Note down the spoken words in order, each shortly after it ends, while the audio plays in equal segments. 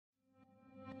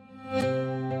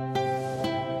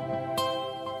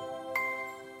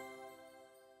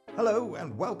Hello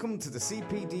and welcome to the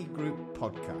CPD Group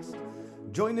Podcast.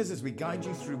 Join us as we guide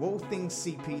you through all things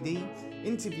CPD,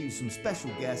 interview some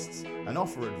special guests and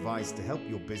offer advice to help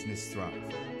your business thrive.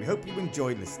 We hope you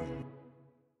enjoy listening.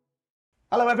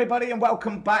 Hello everybody and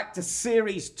welcome back to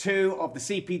Series 2 of the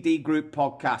CPD Group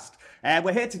Podcast.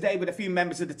 We're here today with a few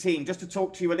members of the team just to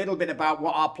talk to you a little bit about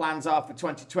what our plans are for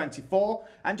 2024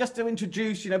 and just to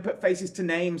introduce, put faces to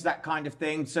names, that kind of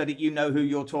thing, so that you know who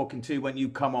you're talking to when you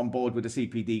come on board with the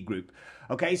CPD Group.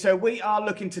 Okay, so we are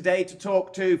looking today to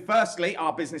talk to, firstly,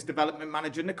 our Business Development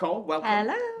Manager, Nicole. Welcome.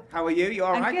 Hello. How are you? You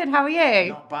all right? I'm good. How are you?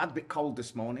 Not bad. A bit cold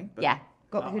this morning. But yeah,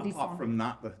 got the hoodies apart on. from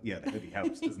that, the hoodie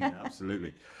helps, doesn't it?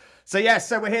 Absolutely. So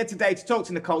we're here today to talk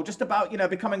to Nicole just about,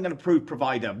 becoming an approved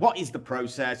provider. What is the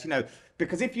process?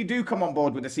 Because if you do come on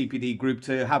board with the CPD Group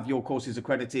to have your courses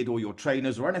accredited or your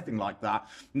trainers or anything like that,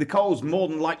 Nicole's more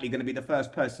than likely going to be the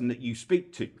first person that you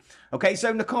speak to. Okay,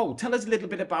 so Nicole, tell us a little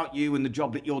bit about you and the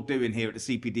job that you're doing here at the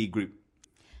CPD Group.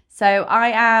 So I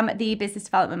am the Business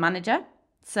Development Manager.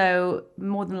 So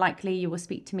more than likely you will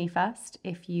speak to me first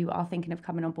if you are thinking of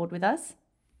coming on board with us.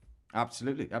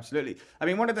 Absolutely. I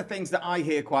mean, one of the things that I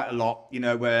hear quite a lot,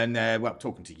 when,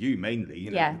 talking to you mainly,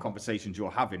 the conversations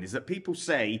you're having, is that people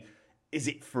say, is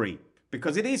it free?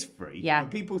 Because it is free. Yeah.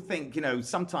 And people think,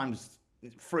 sometimes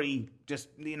free, just,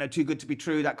 too good to be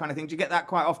true, that kind of thing. Do you get that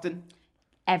quite often?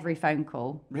 Every phone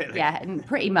call. Really? Yeah, and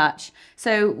pretty much.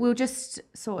 So we'll just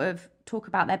sort of talk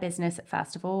about their business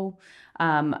first of all,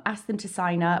 ask them to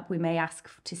sign up. We may ask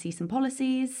to see some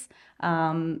policies,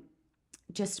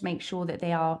 just make sure that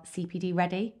they are CPD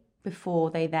ready before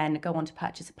they then go on to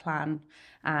purchase a plan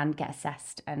and get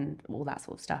assessed and all that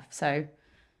sort of stuff. So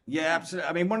yeah, absolutely.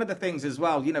 I mean, one of the things as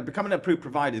well, becoming an approved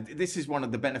provider, this is one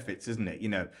of the benefits, isn't it?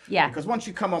 Yeah. Because once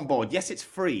you come on board, yes, it's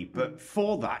free, but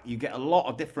for that, you get a lot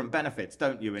of different benefits,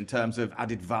 don't you? In terms of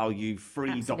added value,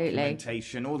 free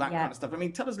documentation, all that kind of stuff. I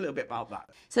mean, tell us a little bit about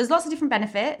that. So there's lots of different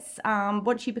benefits.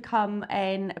 Once you become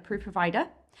an approved provider,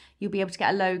 you'll be able to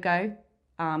get a logo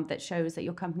that shows that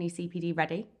your company is CPD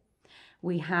ready.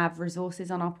 We have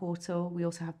resources on our portal. We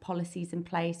also have policies in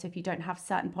place. So if you don't have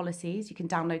certain policies, you can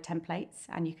download templates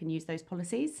and you can use those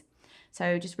policies.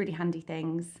 So just really handy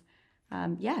things. I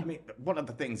mean, one of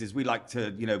the things is we like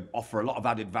to, offer a lot of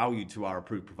added value to our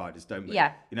approved providers, don't we?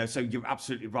 Yeah. So you're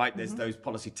absolutely right. There's those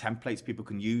policy templates people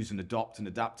can use and adopt and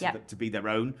adapt to be their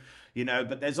own,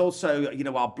 but there's also,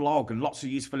 our blog and lots of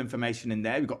useful information in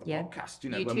there. We've got the podcast,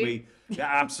 YouTube. when we,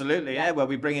 absolutely, where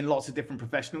we bring in lots of different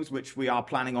professionals, which we are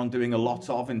planning on doing a lot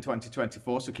of in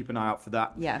 2024. So keep an eye out for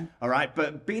that. Yeah. All right.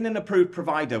 But being an approved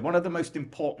provider, one of the most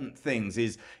important things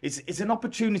is an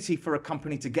opportunity for a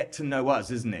company to get to know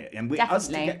us, isn't it? And us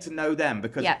to get to know them,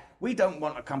 because we don't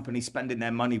want a company spending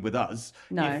their money with us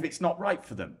if it's not right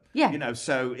for them. Yeah.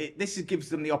 So this gives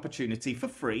them the opportunity for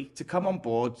free to come on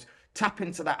board, tap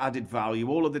into that added value,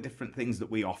 all of the different things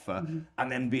that we offer,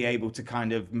 and then be able to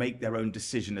kind of make their own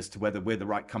decision as to whether we're the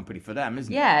right company for them,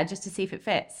 isn't it? Yeah, just to see if it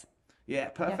fits. Yeah,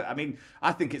 perfect. Yeah. I mean,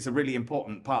 I think it's a really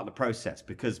important part of the process,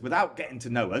 because without getting to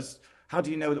know us, how do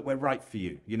you know that we're right for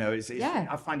you?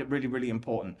 I find it really, really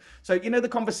important. So, the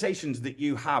conversations that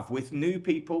you have with new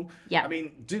people, I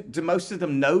mean, do most of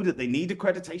them know that they need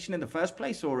accreditation in the first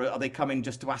place, or are they coming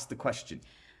just to ask the question?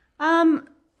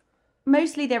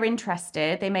 Mostly they're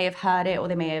interested. They may have heard it or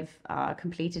they may have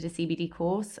completed a CBD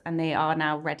course and they are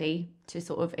now ready to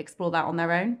sort of explore that on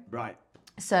their own. Right.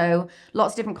 So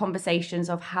lots of different conversations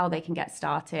of how they can get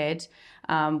started.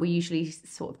 We usually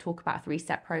sort of talk about a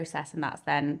 3-step process, and that's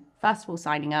then first of all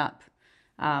signing up,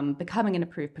 becoming an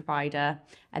approved provider,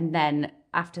 and then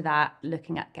after that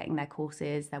looking at getting their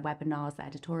courses, their webinars, their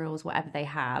editorials, whatever they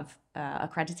have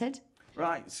accredited.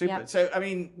 Right, super. Yep. So, I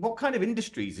mean, what kind of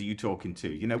industries are you talking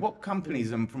to? What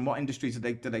companies and from what industries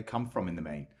do they come from in the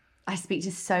main? I speak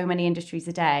to so many industries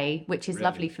a day, which is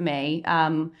lovely for me.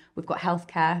 We've got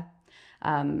healthcare,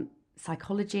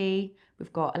 psychology,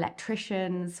 we've got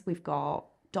electricians, we've got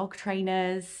dog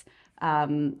trainers,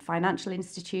 financial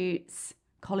institutes,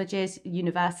 colleges,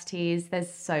 universities.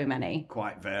 There's so many.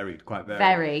 Quite varied.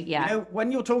 Very, yeah.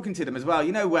 When you're talking to them as well,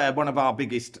 where one of our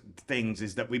biggest things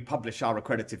is that we publish our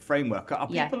accredited framework. Are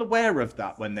people aware of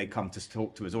that when they come to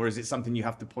talk to us, or is it something you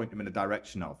have to point them in a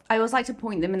direction of? I always like to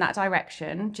point them in that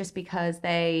direction, just because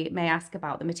they may ask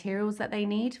about the materials that they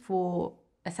need for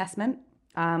assessment.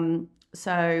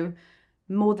 So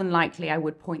more than likely I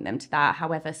would point them to that.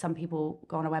 However, some people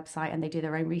go on a website and they do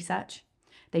their own research.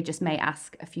 They just may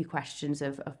ask a few questions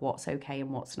of what's okay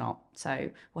and what's not. So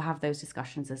we'll have those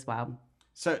discussions as well.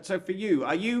 So for you,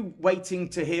 are you waiting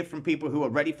to hear from people who are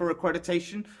ready for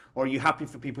accreditation, or are you happy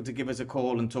for people to give us a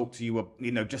call and talk to you,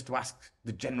 just to ask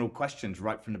the general questions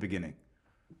right from the beginning?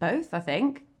 Both, I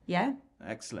think. Yeah.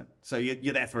 Excellent. So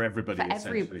you're there for everybody,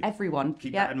 essentially. Everyone.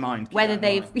 Keep that in mind. Whether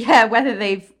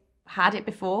they've had it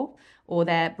before or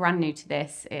they're brand new to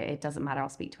this, it doesn't matter. I'll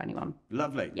speak to anyone.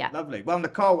 Lovely. Yeah. Lovely. Well,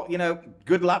 Nicole,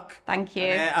 good luck. Thank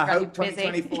you. I hope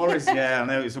 2024 is, I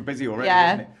know it's so busy already,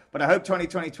 isn't it? But I hope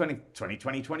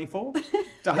 2024?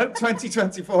 So I hope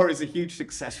 2024 is a huge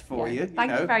success for you.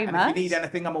 Thank you very much. If you need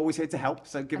anything, I'm always here to help.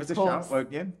 So give us a shout,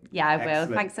 won't you? Yeah, I will.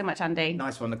 Excellent. Thanks so much, Andy.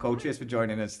 Nice one, Nicole. Cheers for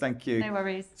joining us. Thank you. No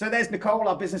worries. So there's Nicole,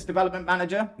 our business development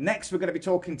manager. Next, we're going to be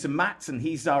talking to Matt, and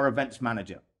he's our events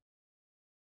manager.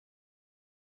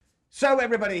 So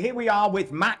everybody, here we are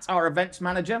with Matt, our events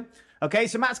manager. Okay,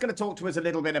 so Matt's going to talk to us a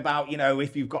little bit about,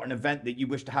 if you've got an event that you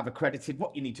wish to have accredited,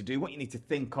 what you need to do, what you need to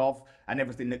think of, and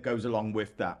everything that goes along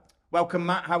with that. Welcome,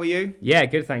 Matt. How are you? Yeah,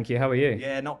 good, thank you. How are you?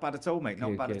 Yeah, not bad at all, mate.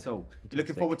 Not bad at all. You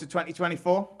looking forward to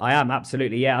 2024? I am,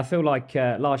 absolutely. Yeah, I feel like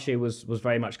last year was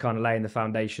very much kind of laying the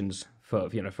foundations for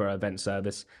our event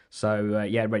service. So,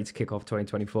 ready to kick off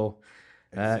 2024.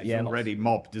 It's already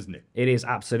mobbed, isn't it? It is,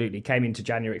 absolutely. Came into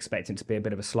January expecting to be a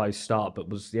bit of a slow start, but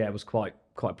was quite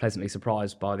pleasantly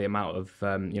surprised by the amount of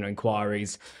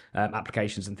inquiries,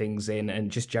 applications and things in, and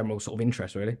just general sort of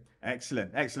interest, really.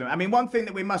 Excellent. I mean, one thing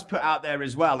that we must put out there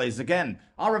as well is, again,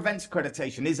 our events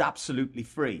accreditation is absolutely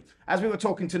free. As we were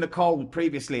talking to Nicole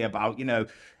previously about,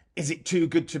 is it too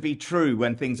good to be true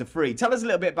when things are free? Tell us a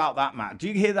little bit about that, Matt. Do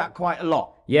you hear that quite a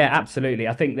lot? Yeah, absolutely.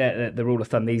 I think that the rule of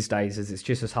thumb these days is it's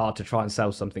just as hard to try and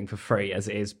sell something for free as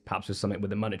it is perhaps with something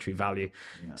with a monetary value.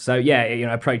 Yeah. So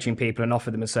approaching people and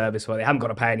offer them a service where they haven't got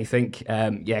to pay anything,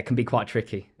 can be quite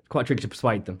tricky. Quite tricky to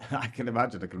persuade them. I can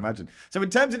imagine. So in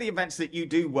terms of the events that you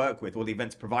do work with, or the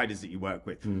events providers that you work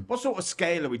with, what sort of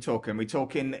scale are we talking? Are we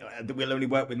talking that we'll only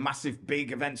work with massive,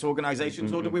 big events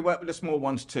organisations, or do we work with the small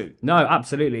ones too? No,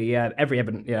 absolutely. Yeah,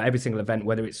 every single event,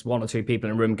 whether it's one or two people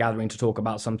in a room gathering to talk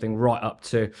about something, right up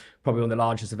to probably one of the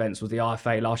largest events was the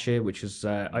IFA last year, which was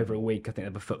over a week. I think they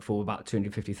have a footfall of about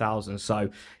 250,000. So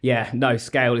no,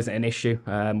 scale isn't an issue.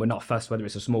 We're not fussed whether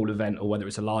it's a small event or whether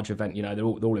it's a large event. They're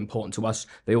all important to us.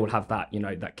 They all have that,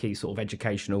 that key sort of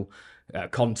educational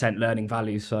content, learning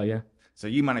values. So, yeah. So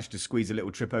you managed to squeeze a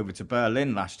little trip over to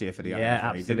Berlin last year for the IFA,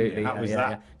 absolutely. How was that?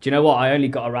 Yeah. Do you know what? I only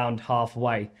got around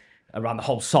halfway around the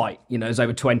whole site. There's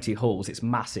over 20 halls. It's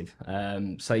massive.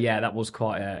 That was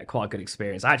quite a good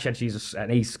experience. I actually had to use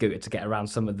an e-scooter to get around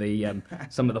some of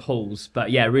the halls.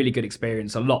 But yeah, really good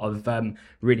experience. A lot of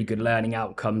really good learning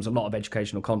outcomes. A lot of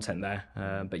educational content there.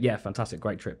 But yeah, fantastic,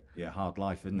 great trip. Yeah, hard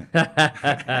life, isn't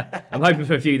it? I'm hoping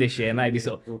for a few this year, maybe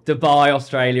sort of Dubai,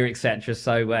 Australia, etc.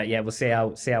 So we'll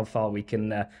see how far we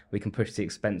can push the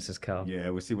expenses, Carl.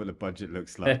 Yeah, we'll see what the budget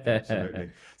looks like.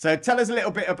 Absolutely. So tell us a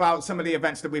little bit about some of the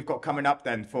events that we've got coming up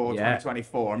then for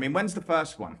 2024. I mean, when's the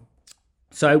first one?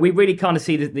 So we really kind of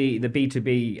see the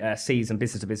B2B season,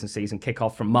 business to business season kick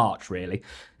off from March, really.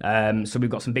 So we've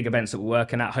got some big events that we're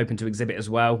working at, hoping to exhibit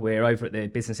as well. We're over at the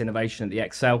Business Innovation at the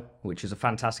Excel, which is a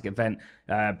fantastic event,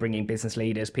 bringing business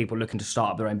leaders, people looking to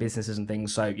start up their own businesses and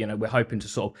things. So, we're hoping to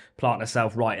sort of plant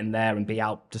ourselves right in there and be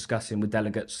out discussing with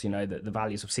delegates, the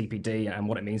values of CPD and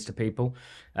what it means to people.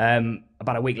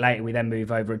 About a week later, we then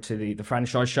move over to the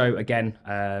franchise show again,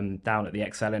 down at the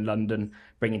Excel in London,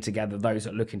 bringing together those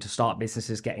that are looking to start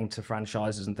businesses, getting to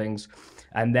franchises and things.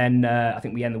 And then I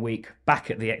think we end the week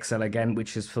back at the Excel again,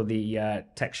 which is for the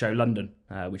Tech Show London,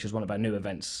 which is one of our new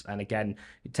events. And again,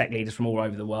 tech leaders from all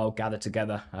over the world gather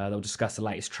together. They'll discuss the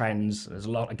latest trends. There's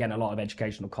a lot of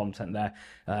educational content there.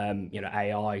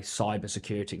 AI, cyber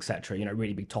security, etc.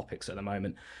 Really big topics at the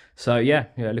moment. So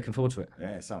looking forward to it. Yeah,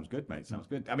 it sounds good, mate. Sounds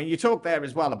good. I mean, you talked there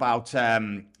as well about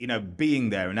being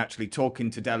there and actually talking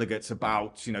to delegates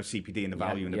about CPD and the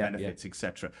value and the benefits,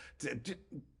 etc.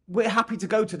 We're happy to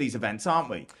go to these events, aren't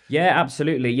we? Yeah,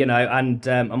 absolutely. And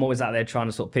I'm always out there trying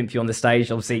to sort of pimp you on the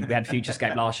stage. Obviously, we had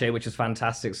Futurescape last year, which was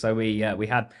fantastic. So we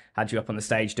had you up on the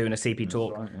stage doing a CP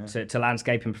talk to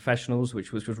landscaping professionals,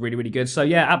 which was really, really good. So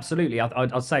yeah, absolutely.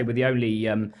 I'd say we're the only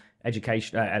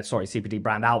CPD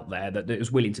brand out there that is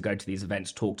willing to go to these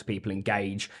events, talk to people,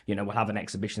 engage. We'll have an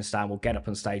exhibition stand, we'll get up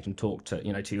on stage and talk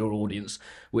to to your audience,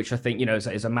 which I think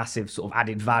is a massive sort of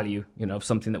added value of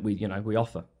something that we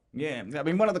offer. Yeah, I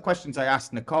mean, one of the questions I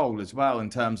asked Nicole as well in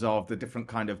terms of the different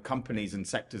kind of companies and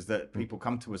sectors that people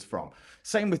come to us from.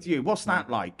 Same with you. What's that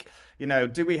like?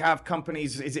 Do we have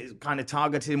companies? Is it kind of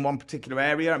targeted in one particular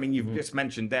area? I mean, you've just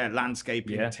mentioned there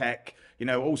landscaping, tech,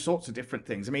 all sorts of different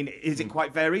things. I mean, is it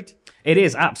quite varied? It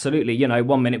is, absolutely.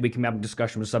 1 minute we can have a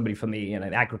discussion with somebody from the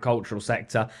the agricultural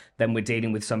sector, then we're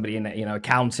dealing with somebody in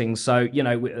accounting. So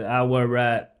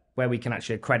our where we can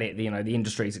actually accredit the the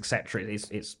industries, etc.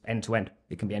 It's end to end.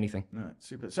 it can be anything. Right,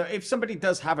 super. So if somebody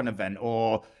does have an event,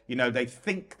 or they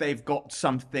think they've got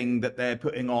something that they're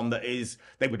putting on that is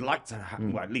they would like to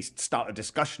well, at least start a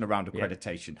discussion around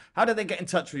accreditation, how do they get in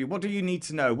touch with you? What do you need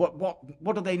to know?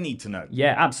 What do they need to know?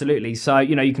 Yeah, absolutely. So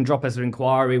you can drop us an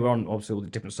inquiry. We're on obviously all the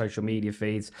different social media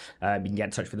feeds. You can get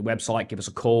in touch with the website, give us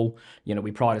a call.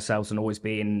 We pride ourselves on always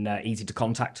being easy to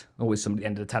contact, always somebody at the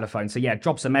end of the telephone. So yeah,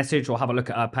 drop us a message or have a look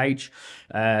at our page.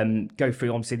 Go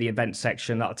through obviously the event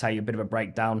section. That'll tell you a bit of a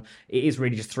breakdown. It is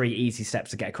really just 3 easy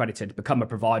steps to get accredited. Become a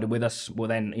provider with us. We'll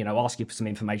then ask you for some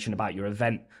information about your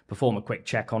event, perform a quick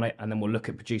check on it, and then we'll look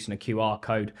at producing a QR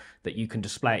code that you can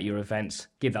display at your events.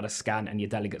 Give that a scan, and your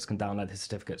delegates can download the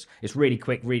certificates. It's really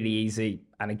quick, really easy,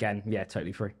 and again, yeah,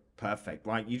 totally free. Perfect.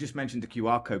 Right. You just mentioned the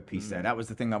QR code piece there. That was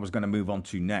the thing I was going to move on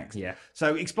to next. Yeah.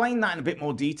 So explain that in a bit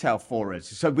more detail for us.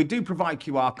 So we do provide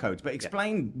QR codes, but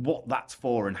explain what that's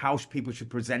for and how people should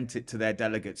present it to their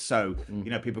delegates so,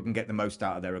 people can get the most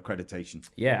out of their accreditation.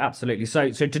 Yeah, absolutely.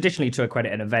 So traditionally to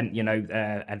accredit an event,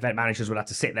 event managers would have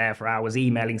to sit there for hours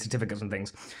emailing certificates and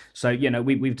things. So,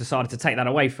 we've decided to take that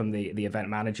away from the event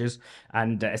managers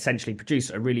and essentially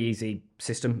produce a really easy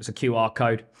system. It's a QR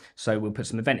code. So we'll put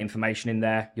some event information in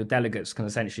there. Your delegates can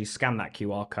essentially scan that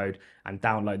QR code and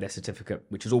download their certificate,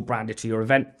 which is all branded to your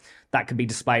event. That can be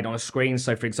displayed on a screen.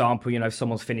 So for example, if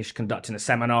someone's finished conducting a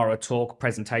seminar or a talk,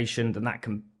 presentation, then that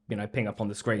can ping up on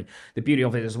the screen. The beauty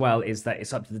of it as well is that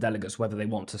it's up to the delegates whether they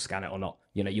want to scan it or not.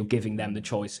 You're giving them the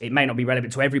choice. It may not be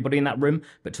relevant to everybody in that room,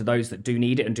 but to those that do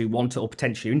need it and do want it or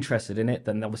potentially interested in it,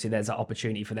 then obviously there's that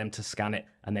opportunity for them to scan it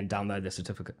and then download their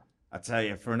certificate. I tell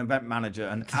you, for an event manager,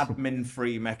 an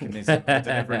admin-free mechanism for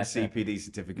delivering CPD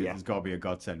certificates has got to be a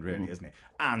godsend, really, isn't it?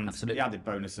 And the added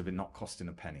bonus of it not costing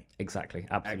a penny. Exactly,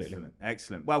 absolutely.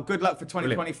 Excellent. Well, good luck for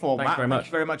 2024, Matt. Thanks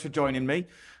very much for joining me.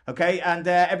 Okay, and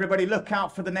everybody look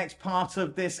out for the next part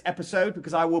of this episode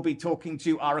because I will be talking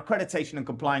to our Accreditation and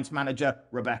Compliance Manager,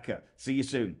 Rebecca. See you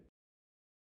soon.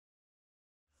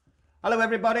 Hello,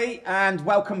 everybody, and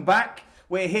welcome back.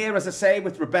 We're here, as I say,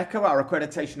 with Rebecca, our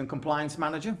Accreditation and Compliance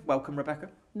Manager. Welcome, Rebecca.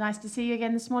 Nice to see you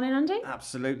again this morning, Andy.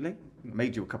 Absolutely.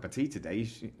 Made you a cup of tea today.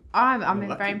 I'm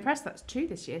very impressed. That's 2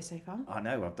 this year so far. I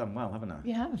know. I've done well, haven't I?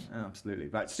 You have. Oh, absolutely.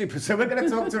 Right, super. So we're going to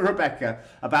talk to Rebecca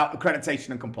about accreditation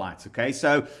and compliance, okay?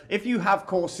 So if you have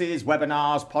courses,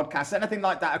 webinars, podcasts, anything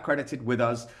like that accredited with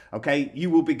us, okay, you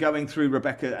will be going through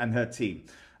Rebecca and her team.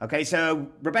 Okay, so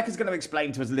Rebecca's going to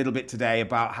explain to us a little bit today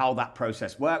about how that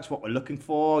process works, what we're looking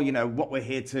for, what we're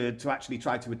here to actually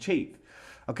try to achieve.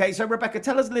 Okay, so Rebecca,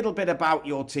 tell us a little bit about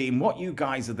your team, what you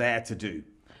guys are there to do.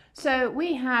 So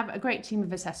we have a great team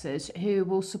of assessors who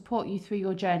will support you through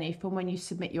your journey from when you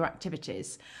submit your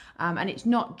activities. And it's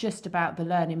not just about the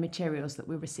learning materials that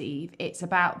we receive, it's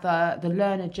about the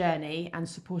learner journey and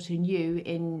supporting you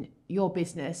in your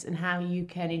business and how you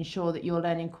can ensure that your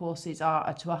learning courses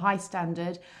are to a high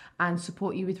standard and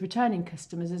support you with returning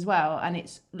customers as well. And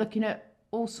it's looking at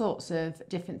all sorts of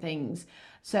different things.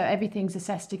 So everything's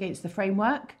assessed against the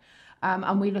framework.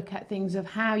 And we look at things of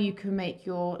how you can make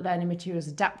your learning materials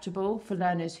adaptable for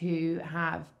learners who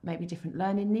have maybe different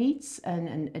learning needs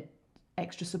and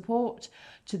extra support,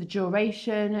 to the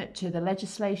duration, to the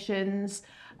legislations,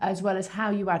 as well as how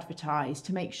you advertise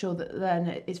to make sure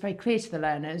that it's very clear to the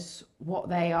learners what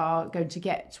they are going to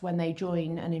get when they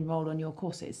join and enrol on your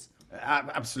courses.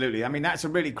 Absolutely. I mean, that's a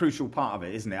really crucial part of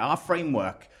it, isn't it? Our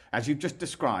framework, as you've just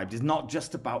described, is not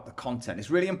just about the content. It's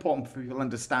really important for people to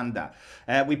understand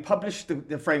that. We publish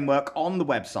the framework on the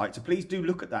website, so please do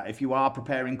look at that if you are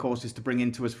preparing courses to bring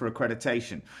into us for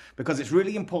accreditation, because it's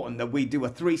really important that we do a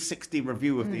 360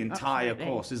 review of the entire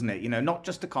course, isn't it? Not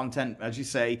just the content, as you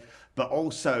say, but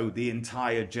also the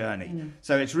entire journey.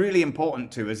 So it's really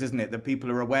important to us, isn't it, that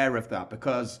people are aware of that,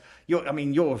 because your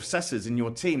assessors and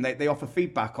your team, they offer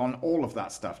feedback on all of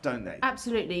that stuff, don't they?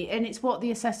 Absolutely. And it's what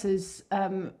the assessors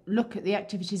look at the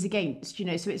activities against,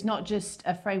 so it's not just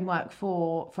a framework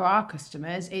for our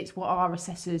customers, it's what our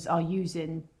assessors are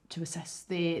using to assess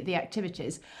the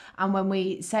activities. And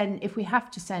if we have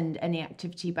to send any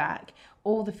activity back,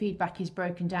 all the feedback is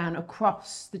broken down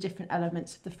across the different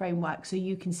elements of the framework, so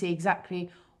you can see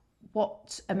exactly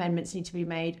what amendments need to be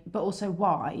made, but also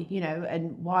why,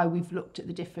 and why we've looked at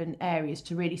the different areas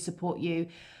to really support you,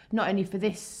 not only for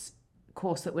this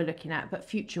course that we're looking at, but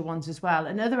future ones as well.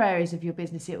 And other areas of your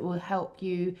business, it will help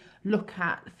you look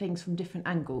at things from different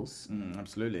angles.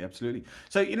 Absolutely, absolutely.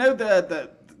 So, you know,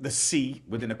 the C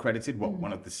within accredited,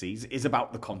 one of the C's, is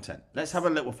about the content. Let's have a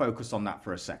little focus on that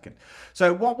for a second.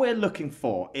 So what we're looking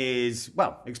for is,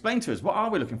 well, explain to us, what are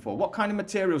we looking for? What kind of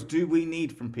materials do we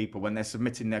need from people when they're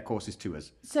submitting their courses to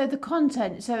us? So the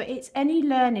content, so it's any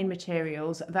learning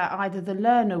materials that either the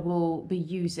learner will be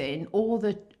using or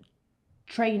the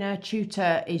trainer,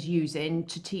 tutor is using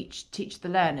to teach the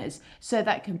learners. So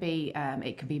that can be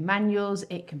it can be manuals,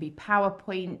 it can be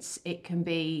PowerPoints, it can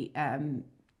be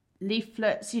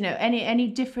leaflets, you know, any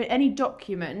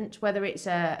document, whether it's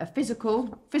a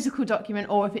physical document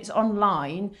or if it's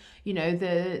online, you know,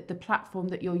 the platform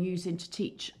that you're using to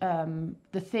teach any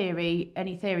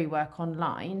theory work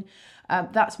online.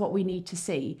 That's what we need to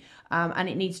see, and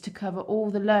it needs to cover all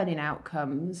the learning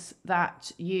outcomes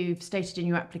that you've stated in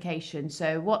your application.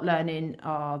 So what learning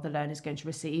are the learners going to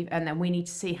receive, and then we need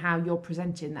to see how you're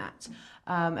presenting that,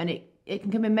 and it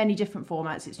can come in many different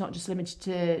formats. It's not just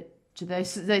limited to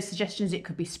those suggestions. It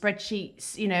could be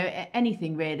spreadsheets, you know,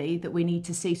 anything really that we need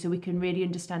to see so we can really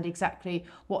understand exactly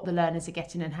what the learners are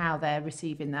getting and how they're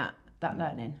receiving that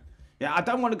learning. Yeah, I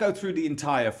don't want to go through the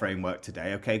entire framework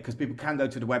today, okay, because people can go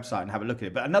to the website and have a look at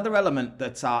it. But another element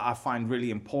that I find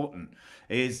really important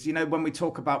is, you know, when we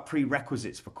talk about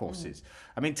prerequisites for courses.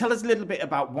 I mean, tell us a little bit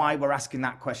about why we're asking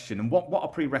that question and what a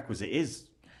prerequisite is.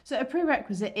 So a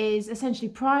prerequisite is essentially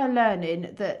prior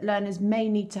learning that learners may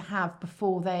need to have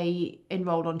before they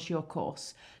enroll onto your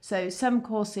course. So some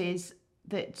courses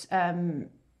that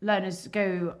learners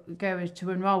go to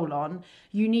enroll on,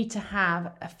 you need to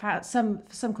have some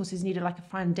courses need like a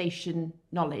foundation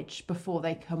knowledge before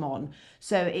they come on.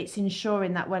 So it's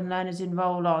ensuring that when learners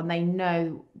enroll on, they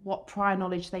know what prior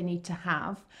knowledge they need to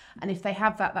have, and if they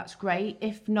have that, that's great.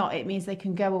 If not, it means they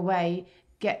can go away,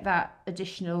 get that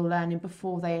additional learning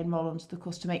before they enroll onto the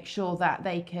course to make sure that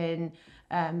they can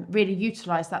really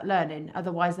utilise that learning.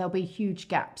 Otherwise, there'll be huge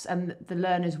gaps and the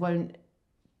learners won't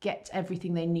get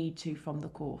everything they need to from the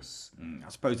course. I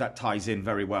suppose that ties in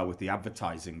very well with the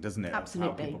advertising, doesn't it?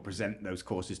 Absolutely. How people present those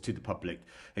courses to the public,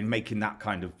 and making that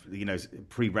kind of, you know,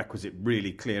 prerequisite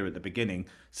really clear at the beginning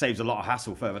saves a lot of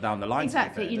hassle further down the line.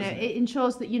 Exactly. Fair, you know, it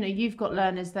ensures that, you know, you've got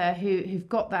learners there who've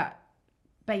got that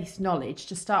base knowledge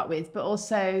to start with, but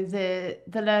also the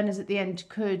learners at the end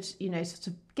could, you know, sort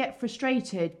of get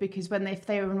frustrated because if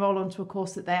they enroll onto a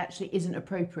course that they actually isn't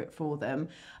appropriate for them,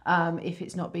 if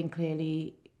it's not being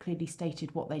clearly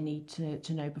stated what they need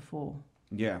to know before.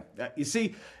 Yeah. You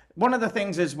see, one of the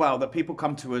things as well that people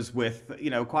come to us with, you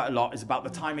know, quite a lot is about the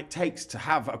time it takes to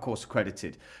have a course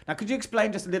accredited. Now, could you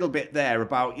explain just a little bit there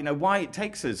about, you know, why it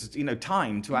takes us, you know,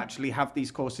 time to actually have these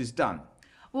courses done?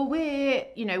 Well,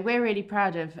 we're really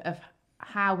proud of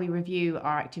how we review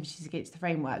our activities against the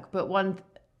framework. But one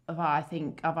of our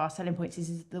selling points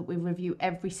is that we review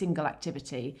every single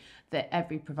activity that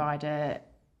every provider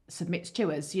submits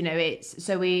to us. You know,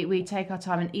 so we take our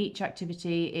time, and each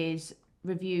activity is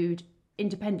reviewed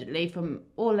independently from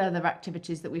all other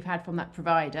activities that we've had from that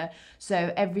provider.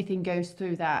 So everything goes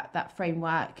through that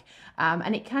framework,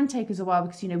 and it can take us a while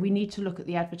because, you know, we need to look at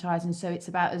the advertising. So it's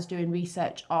about us doing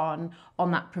research on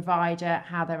that provider,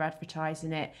 how they're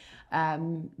advertising it,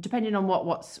 depending on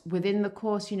what's within the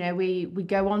course. You know, we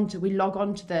log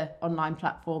on to the online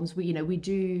platforms. We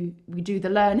do the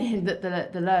learning that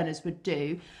the learners would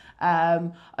do,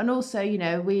 and also, you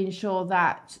know, we ensure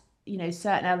that, you know,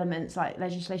 certain elements like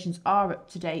legislations are up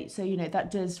to date. So, you know,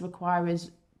 that does require us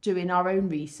doing our own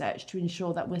research to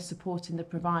ensure that we're supporting the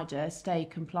provider stay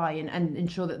compliant and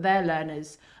ensure that their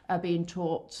learners are being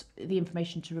taught the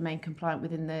information to remain compliant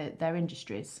within their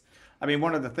industries. I mean,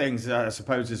 one of the things I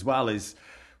suppose as well is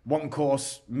one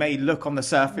course may look on the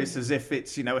surface as if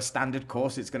it's, you know, a standard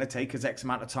course. It's going to take us X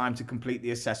amount of time to complete the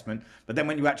assessment. But then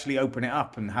when you actually open it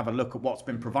up and have a look at what's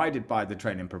been provided by the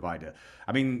training provider,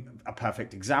 I mean, a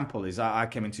perfect example is I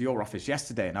came into your office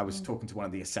yesterday and I was talking to one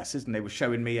of the assessors, and they were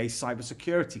showing me a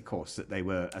cybersecurity course that they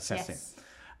were assessing. Yes.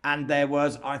 And there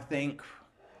was, I think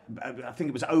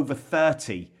it was over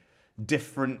 30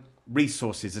 different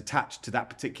resources attached to that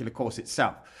particular course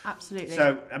itself. Absolutely.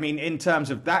 So, I mean, in terms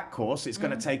of that course, it's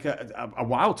going to take a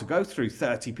while to go through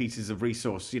 30 pieces of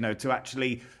resource, you know, to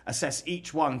actually assess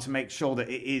each one to make sure that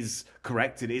it is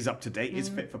correct, it is up to date, is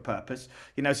fit for purpose.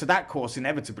 You know, so that course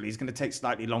inevitably is going to take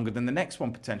slightly longer than the next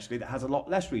one potentially that has a lot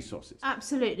less resources.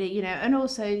 Absolutely, you know, and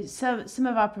also some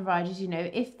of our providers, you know,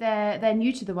 if they're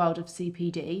new to the world of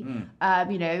CPD,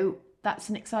 you know, that's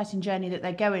an exciting journey that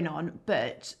they're going on,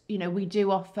 but, you know, we do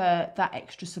offer that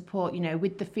extra support, you know,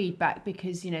 with the feedback,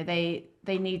 because, you know, they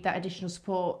they need that additional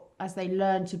support as they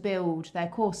learn to build their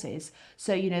courses.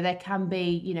 So, there can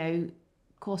be,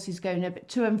 courses going a bit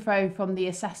to and fro from the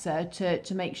assessor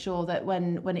to make sure that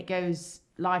when it goes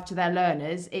live to their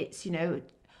learners, it's,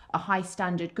 a high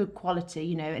standard, good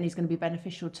quality, and is going to be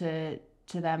beneficial to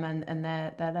them and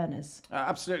their learners.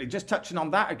 Absolutely. Just touching on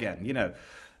that again,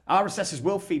 our assessors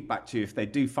will feed back to you if they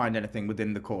do find anything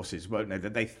within the courses, won't they?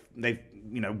 That they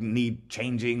need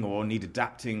changing or need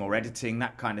adapting or editing,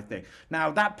 that kind of thing.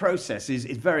 Now, that process is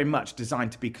very much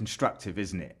designed to be constructive,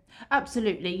 isn't it?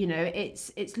 Absolutely.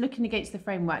 It's looking against the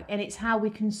framework, and it's how we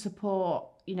can support,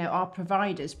 our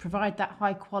providers, provide that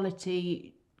high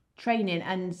quality training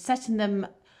and setting them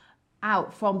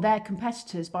out from their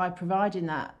competitors by providing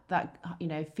that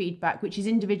feedback, which is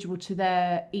individual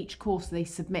to each course they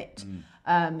submit.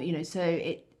 So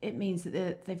it means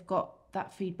that they've got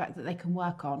that feedback that they can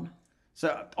work on.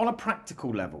 So on a practical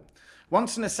level,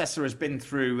 once an assessor has been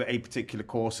through a particular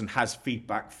course and has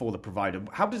feedback for the provider,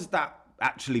 how does that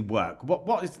actually work?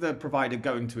 What is the provider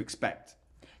going to expect?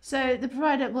 So the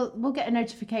provider will get a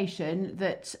notification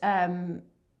that...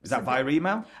 is that via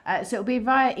email? So it'll be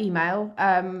via email.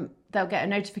 They'll get a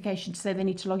notification to say they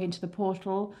need to log into the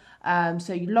portal.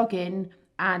 So you log in,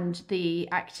 and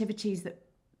the activities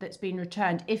that's been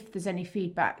returned, if there's any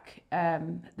feedback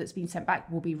that's been sent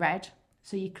back, will be read.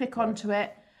 So you click onto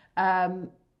it.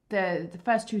 The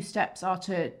first two steps are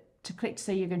to click to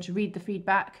say you're going to read the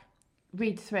feedback,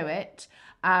 read through it,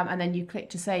 and then you click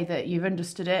to say that you've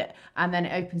understood it, and then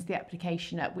it opens the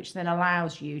application up, which then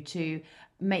allows you to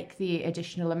make the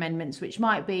additional amendments, which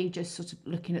might be just sort of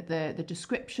looking at the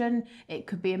description. It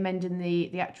could be amending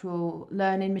the actual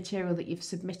learning material that you've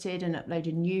submitted and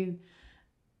uploading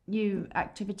new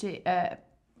activity,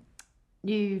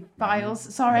 new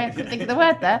files. Sorry, I couldn't think of the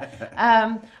word there.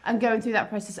 And going through that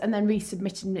process and then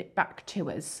resubmitting it back to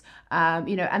us.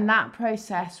 And that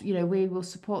process, we will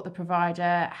support the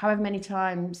provider however many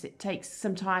times it takes.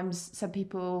 Sometimes some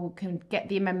people can get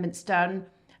the amendments done,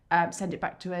 send it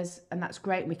back to us, and that's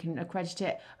great. We can accredit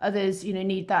it. Others,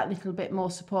 need that little bit more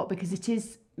support because it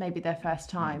is maybe their first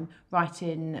time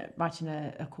writing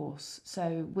a course.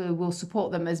 So we'll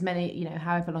support them as many,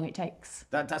 however long it takes.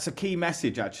 That's a key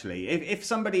message, actually. If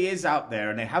somebody is out there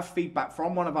and they have feedback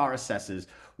from one of our assessors,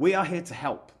 we are here to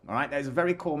help. All right, there's a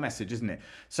very core message, isn't it?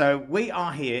 So we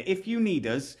are here. If you need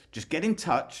us, just get in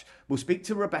touch. We'll speak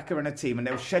to Rebecca and her team, and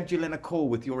they'll schedule in a call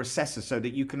with your assessor so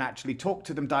that you can actually talk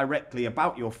to them directly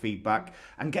about your feedback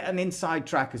and get an inside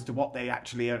track as to what they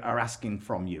actually are asking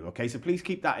from you. Okay, so please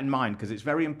keep that in mind because it's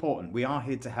very important. We are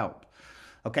here to help.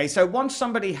 Okay, so once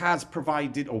somebody has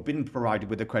provided or been provided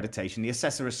with accreditation, the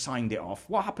assessor has signed it off,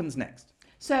 what happens next?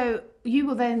 So you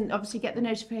will then obviously get the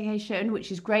notification,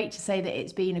 which is great to say that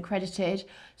it's been accredited.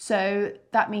 So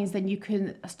that means then you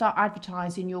can start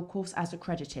advertising your course as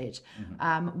accredited.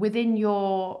 Mm-hmm. Within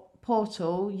your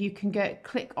portal, you can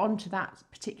click onto that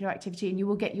particular activity and you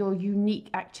will get your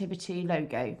unique activity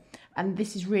logo. And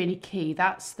this is really key.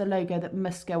 That's the logo that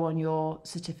must go on your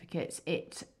certificates.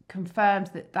 It confirms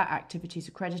that activity is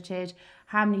accredited,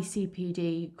 how many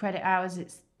CPD credit hours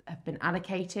have been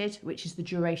allocated, which is the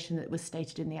duration that was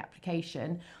stated in the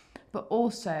application. But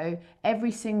also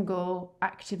every single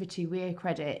activity we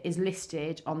accredit is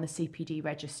listed on the CPD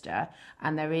register,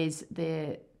 and there is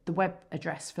the web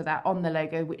address for that on the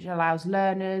logo, which allows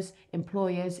learners,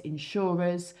 employers,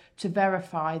 insurers to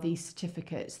verify these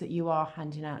certificates that you are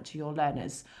handing out to your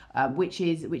learners, which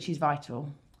is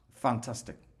vital.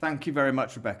 Fantastic. Thank you very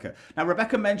much, Rebecca. Now,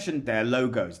 Rebecca mentioned their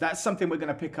logos. That's something we're going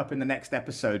to pick up in the next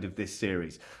episode of this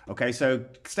series. Okay, so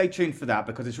stay tuned for that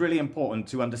because it's really important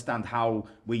to understand how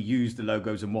we use the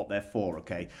logos and what they're for,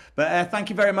 okay? But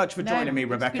thank you very much for joining me,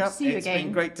 Rebecca. It's good to see you again. It's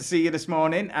been great to see you this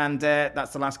morning, and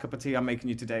that's the last cup of tea I'm making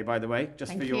you today, by the way,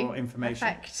 just for your information.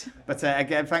 Perfect. But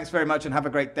again, thanks very much and have a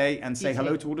great day, and say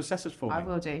hello to all the assessors for me. I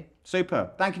will do. Super.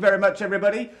 Thank you very much,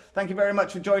 everybody. Thank you very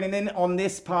much for joining in on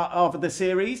this part of the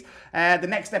series. The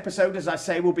next episode, as I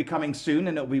say, will be coming soon,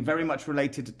 and it'll be very much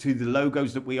related to the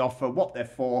logos that we offer, what they're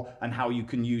for, and how you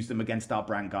can use them against our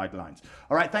brand guidelines.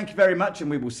 All right, thank you very much,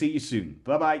 and we will see you soon.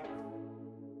 Bye-bye.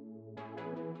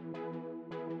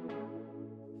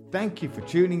 Thank you for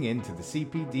tuning in to the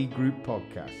CPD Group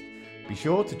Podcast. Be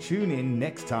sure to tune in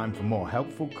next time for more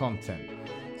helpful content.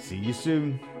 See you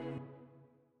soon.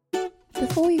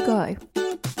 Before you go,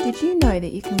 did you know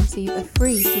that you can receive a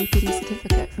free CPD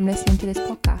certificate from listening to this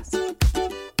podcast?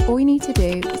 All you need to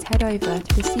do is head over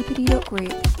to the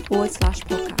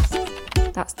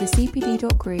cpd.group/podcast. That's the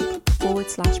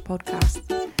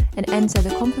cpd.group/podcast and enter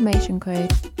the confirmation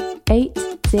code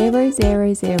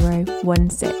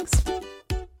 800016.